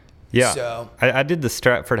 Yeah. So I did the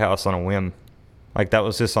Stratford House on a whim. Like, that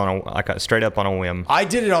was just straight up on a whim. I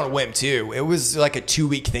did it on a whim too. It was like a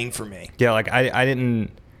 2-week thing for me. Yeah, like I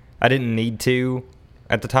didn't need to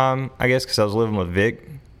at the time, I guess, because I was living with Vic,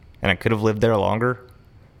 and I could have lived there longer.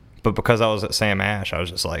 But because I was at Sam Ash, I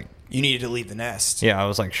was just like, you needed to leave the nest. Yeah, I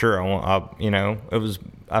was like, sure,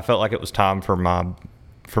 I felt like it was time for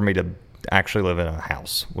me to actually live in a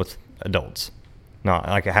house with adults, not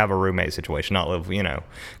like have a roommate situation, not live,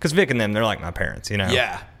 because Vic and them, they're like my parents,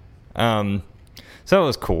 Yeah. So it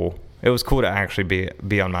was cool. It was cool to actually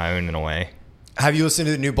be on my own in a way. Have you listened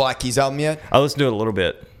to the new Black Keys album yet? I listened to it a little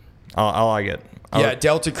bit. I like it.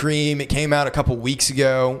 Delta Cream. It came out a couple weeks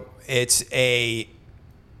ago. It's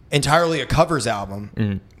entirely a covers album.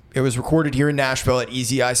 Mm. It was recorded here in Nashville at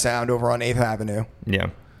Easy Eye Sound over on 8th Avenue.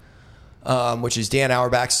 Yeah. Which is Dan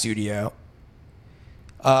Auerbach's studio.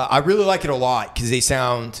 I really like it a lot because they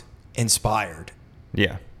sound inspired.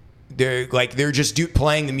 Yeah. They're just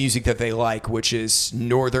playing the music that they like, which is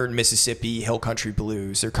Northern Mississippi Hill Country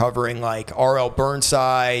Blues. They're covering like R.L.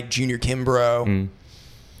 Burnside, Junior Kimbrough. Mm.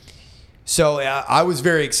 So I was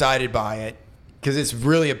very excited by it because it's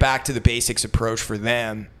really a back to the basics approach for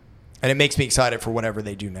them, and it makes me excited for whatever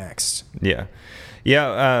they do next. Yeah.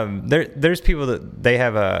 There's people that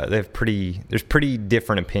there's pretty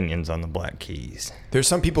different opinions on the Black Keys. There's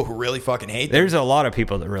some people who really fucking hate them. There's a lot of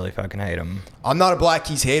people that really fucking hate them. I'm not a Black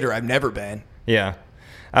Keys hater. I've never been. Yeah.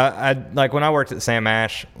 I like when I worked at Sam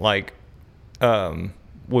Ash, we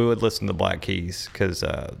would listen to the Black Keys because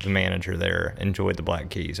the manager there enjoyed the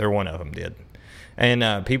Black Keys, or one of them did.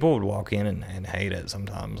 And people would walk in and hate it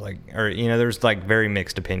sometimes. There's like very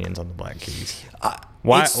mixed opinions on the Black Keys.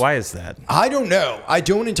 Why is that? I don't know. I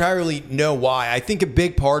don't entirely know why. I think a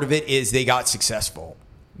big part of it is they got successful.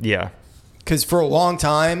 Yeah. Because for a long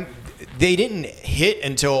time, they didn't hit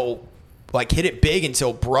it big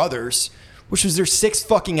until Brothers, which was their 6th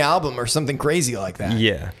fucking album or something crazy like that.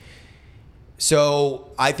 Yeah. So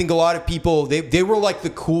I think a lot of people, they were like the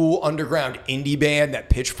cool underground indie band that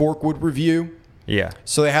Pitchfork would review. Yeah.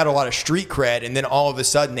 So they had a lot of street cred, and then all of a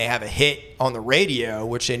sudden they have a hit on the radio,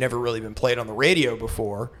 which they never really been played on the radio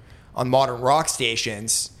before, on modern rock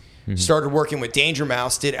stations. Mm-hmm. Started working with Danger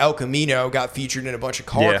Mouse, did El Camino, got featured in a bunch of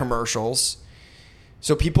car commercials.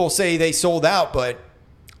 So people say they sold out, but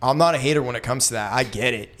I'm not a hater when it comes to that. I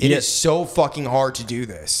get it. It is so fucking hard to do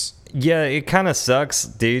this. Yeah, it kind of sucks,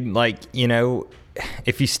 dude.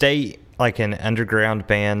 If you stay like an underground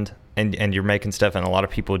band and you're making stuff and a lot of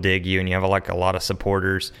people dig you and you have a lot of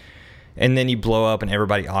supporters, and then you blow up and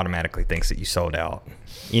everybody automatically thinks that you sold out,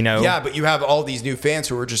 Yeah, but you have all these new fans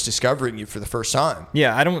who are just discovering you for the first time.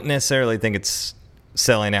 Yeah, I don't necessarily think it's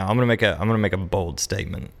selling out. I'm gonna make a bold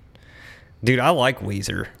statement, dude. I like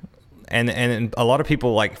Weezer, and a lot of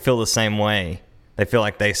people feel the same way. They feel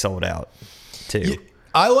like they sold out too. Yeah,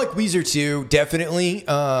 I like Weezer too, definitely.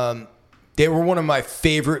 They were one of my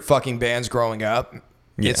favorite fucking bands growing up.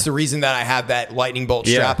 Yeah. It's the reason that I have that lightning bolt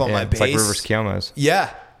strap on my bass. It's like Rivers Cuomo's.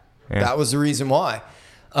 Yeah, that was the reason why.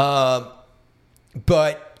 But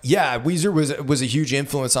yeah, Weezer was a huge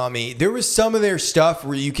influence on me. There was some of their stuff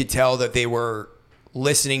where you could tell that they were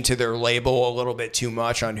listening to their label a little bit too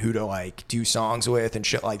much on who to do songs with and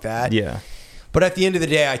shit like that. Yeah. But at the end of the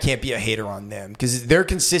day, I can't be a hater on them because they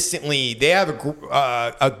have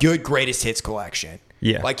a good greatest hits collection.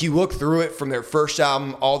 Yeah. You look through it from their first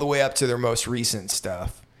album all the way up to their most recent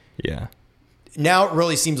stuff. Yeah. Now it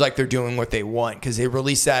really seems like they're doing what they want because they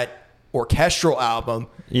released that orchestral album.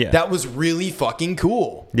 Yeah. That was really fucking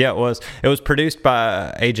cool. Yeah, it was. It was produced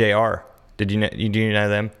by AJR. Do you know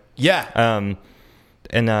them? Yeah.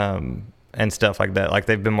 And stuff like that.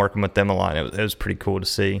 They've been working with them a lot. It was pretty cool to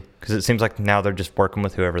see because it seems like now they're just working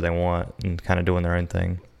with whoever they want and kind of doing their own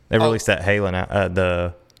thing. They released that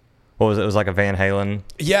Halen, What was it? It was like a Van Halen.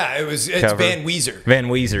 Yeah, it's cover. Van Weezer. Van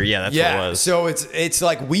Weezer, yeah, that's what it was. So it's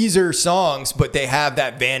like Weezer songs, but they have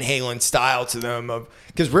that Van Halen style to them.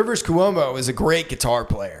 Because Rivers Cuomo is a great guitar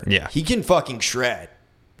player. Yeah, he can fucking shred.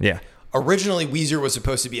 Yeah. Originally, Weezer was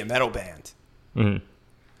supposed to be a metal band. Mm-hmm.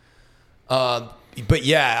 But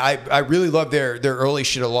yeah, I really love their early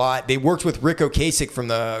shit a lot. They worked with Rick Ocasek from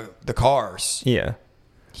the Cars. Yeah.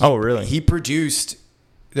 Oh, really? He produced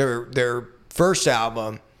their first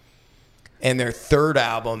album and their third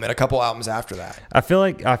album and a couple albums after that. I feel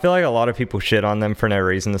like a lot of people shit on them for no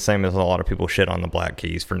reason, the same as a lot of people shit on the Black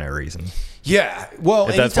Keys for no reason. Yeah. Well,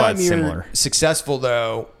 that's why anytime it's you're similar. successful,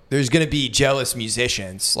 though, there's going to be jealous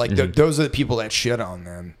musicians. Like, those are the people that shit on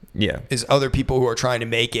them. Yeah. Is other people who are trying to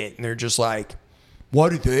make it, and they're just like, why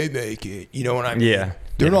did they make it? You know what I mean? Yeah.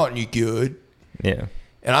 They're not any good. Yeah.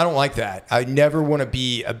 And I don't like that. I never want to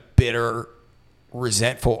be a bitter,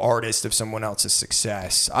 resentful artist of someone else's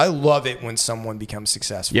success. I love it when someone becomes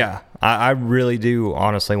successful. Yeah, I really do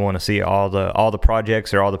honestly want to see all the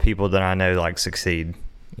projects or all the people that I know like succeed.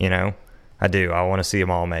 You know, I do. I want to see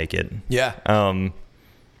them all make it. Yeah.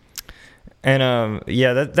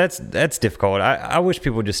 Yeah, that's difficult. I wish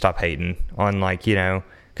people would just stop hating on, like, you know,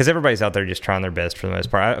 because everybody's out there just trying their best for the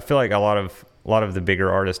most part. I feel like a lot of the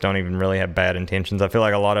bigger artists don't even really have bad intentions. I feel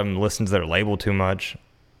like a lot of them listen to their label too much,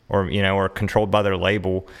 or, you know, or controlled by their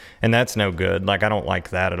label, and that's no good. Like, I don't like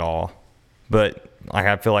that at all. But like,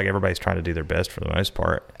 I feel like everybody's trying to do their best for the most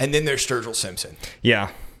part. And then there's Sturgill Simpson. Yeah.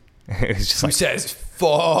 It's just who says,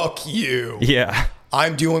 fuck you. Yeah.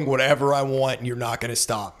 I'm doing whatever I want and you're not going to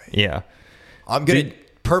stop me. Yeah. I'm going to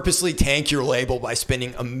purposely tank your label by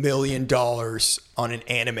spending $1 million on an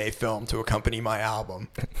anime film to accompany my album.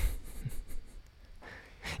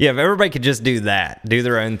 Yeah, if everybody could just do that, do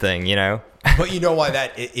their own thing, you know? But you know why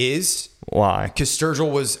that is? Why? Because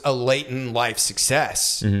Sturgill was a late in life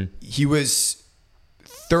success. Mm-hmm. He was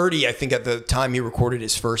 30, I think, at the time he recorded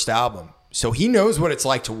his first album. So he knows what it's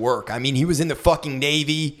like to work. I mean, he was in the fucking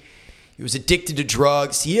Navy. He was addicted to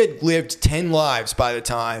drugs. He had lived 10 lives by the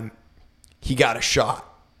time he got a shot.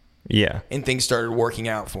 Yeah. And things started working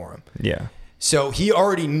out for him. Yeah. So he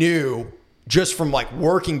already knew, just from like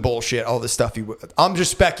working bullshit, all the stuff I'm just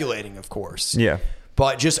speculating, of course. Yeah.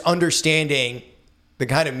 But just understanding the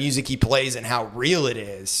kind of music he plays and how real it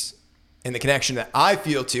is and the connection that I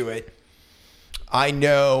feel to it, I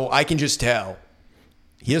know, I can just tell.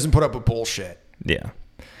 He doesn't put up with bullshit. Yeah.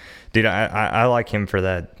 Dude, I like him for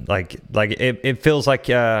that. Like it feels like,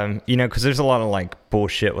 you know, because there's a lot of like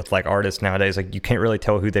bullshit with like artists nowadays. Like, you can't really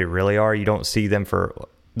tell who they really are. You don't see them for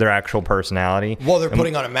their actual personality. Well, they're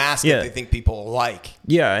putting on a mask that they think people like.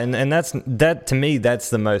 Yeah, and that to me, that's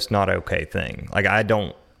the most not okay thing. Like, I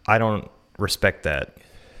don't respect that.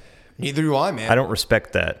 Neither do I, man. I don't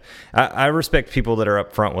respect that. I respect people that are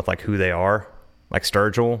upfront with like who they are, like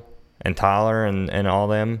Sturgill and Tyler and all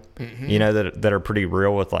them, you know, that are pretty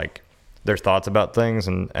real with like their thoughts about things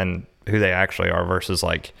and who they actually are, versus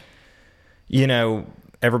like, you know,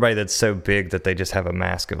 everybody that's so big that they just have a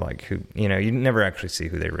mask of like who, you know, you never actually see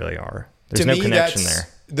who they really are. There's no connection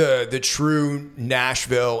there. The true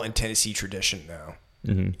Nashville and Tennessee tradition, though.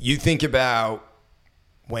 Mm-hmm. You think about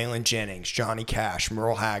Waylon Jennings, Johnny Cash,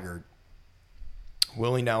 Merle Haggard,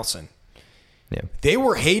 Willie Nelson. Yeah. They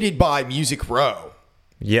were hated by Music Row.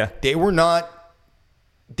 Yeah. They were not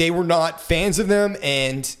fans of them,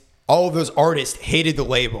 and all of those artists hated the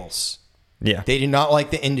labels. Yeah. They did not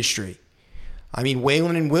like the industry. I mean,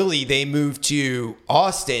 Waylon and Willie, they moved to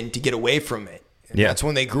Austin to get away from it. And that's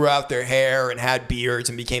when they grew out their hair and had beards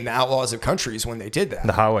and became the outlaws of countries when they did that.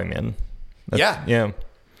 The Highwaymen. Yeah.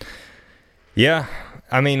 Yeah.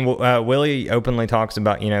 I mean, Willie openly talks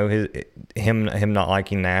about, you know, him not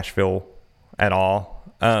liking Nashville at all.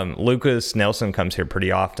 Lucas Nelson comes here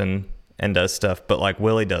pretty often and does stuff, but like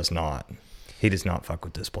Willie does not. He does not fuck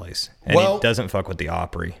with this place, and he doesn't fuck with the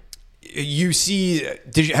Opry. You see,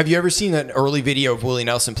 have you ever seen an early video of Willie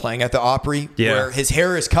Nelson playing at the Opry? Yeah. Where his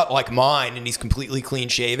hair is cut like mine and he's completely clean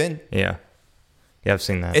shaven? Yeah. Yeah, I've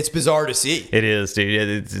seen that. It's bizarre to see. It is,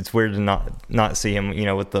 dude. It's weird to not see him, you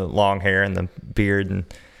know, with the long hair and the beard and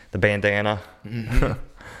the bandana. Mm-hmm.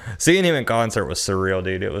 Seeing him in concert was surreal,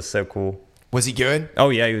 dude. It was so cool. Was he good? Oh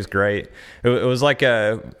yeah, he was great. It was like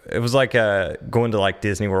going to like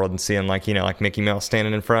Disney World and seeing like, you know, like Mickey Mouse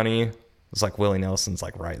standing in front of you. It's like Willie Nelson's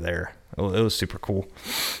like right there. It was super cool.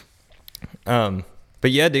 But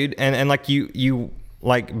yeah, dude, and like you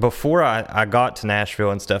like before I got to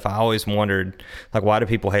Nashville and stuff, I always wondered like, why do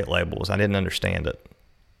people hate labels? I didn't understand it.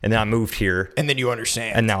 And then I moved here. And then you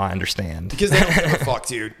understand. And now I understand. Because they don't give a fuck,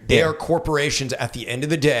 dude. They are corporations at the end of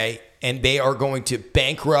the day, and they are going to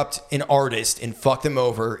bankrupt an artist and fuck them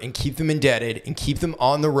over and keep them indebted and keep them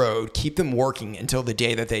on the road, keep them working until the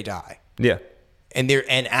day that they die. Yeah. And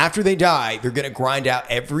after they die, they're going to grind out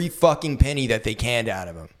every fucking penny that they can out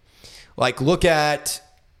of them. Like, look at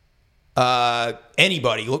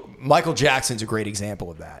anybody. Look, Michael Jackson's a great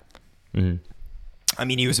example of that. Mm-hmm. I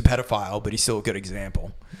mean, he was a pedophile, but he's still a good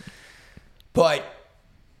example. But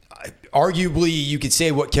arguably, you could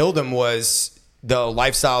say what killed him was the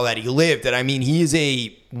lifestyle that he lived. And I mean, he is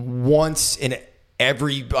a once in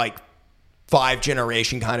every, like, 5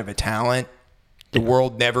 generation kind of a talent. The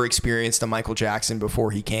world never experienced a Michael Jackson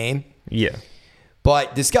before he came. Yeah.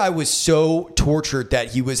 But this guy was so tortured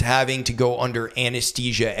that he was having to go under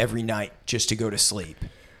anesthesia every night just to go to sleep.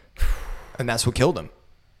 And that's what killed him.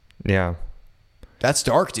 Yeah. That's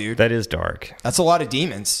dark, dude. That is dark. That's a lot of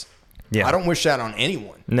demons. Yeah. I don't wish that on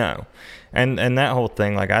anyone. No. And that whole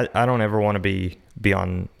thing, like, I don't ever want to be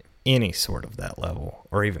on any sort of that level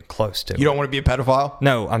or even close to it. You don't want to be a pedophile?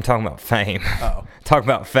 No, I'm talking about fame. Oh. Talking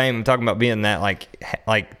about fame. I'm talking about being that, like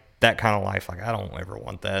that kind of life. Like, I don't ever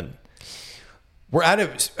want that. We're at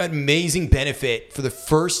an amazing benefit for the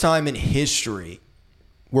first time in history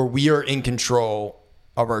where we are in control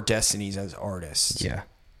of our destinies as artists. Yeah.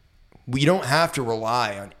 We don't have to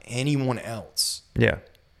rely on anyone else. Yeah.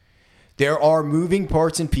 There are moving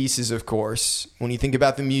parts and pieces, of course, when you think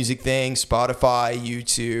about the music thing, Spotify,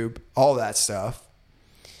 YouTube, all that stuff.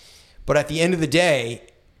 But at the end of the day,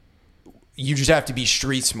 you just have to be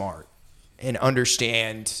street smart and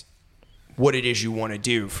understand what it is you want to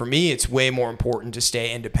do. For me, it's way more important to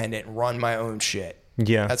stay independent and run my own shit.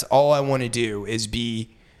 Yeah. That's all I want to do is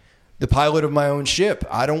be the pilot of my own ship.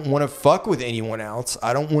 I don't want to fuck with anyone else.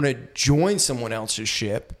 I don't want to join someone else's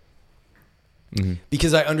ship. Mm-hmm.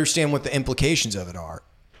 Because I understand what the implications of it are.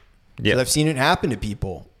 Yeah. I've seen it happen to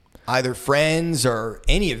people, either friends or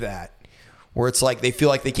any of that, where it's like they feel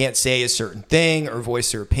like they can't say a certain thing or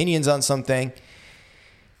voice their opinions on something.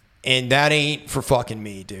 And that ain't for fucking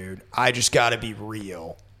me, dude. I just got to be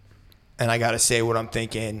real. And I got to say what I'm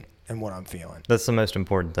thinking and what I'm feeling. That's the most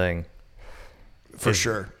important thing. For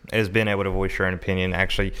sure. Is being able to voice your own opinion,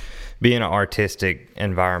 actually be in an artistic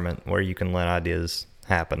environment where you can let ideas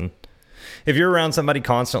happen. If you're around somebody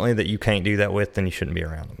constantly that you can't do that with, then you shouldn't be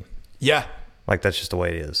around them. Yeah. Like, that's just the way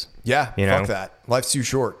it is. Yeah. You know? Fuck that. Life's too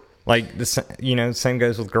short. Like, same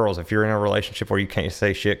goes with girls. If you're in a relationship where you can't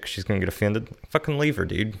say shit because she's going to get offended, fucking leave her,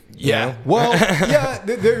 dude. Yeah. You know? Well, yeah,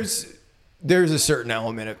 there's a certain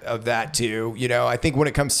element of that too. You know, I think when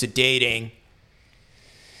it comes to dating,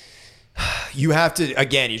 you have to,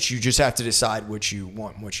 again, you just have to decide what you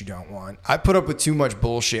want and what you don't want. I put up with too much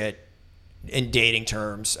bullshit in dating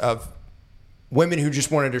terms of women who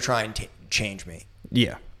just wanted to try and change me.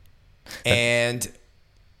 Yeah. And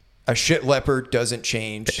a shit leopard doesn't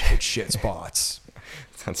change its shit spots.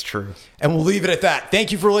 That's true. And we'll leave it at that.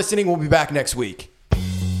 Thank you for listening. We'll be back next week.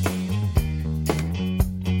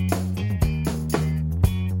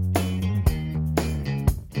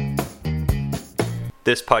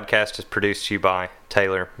 This podcast is produced to you by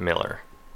Taylor Miller.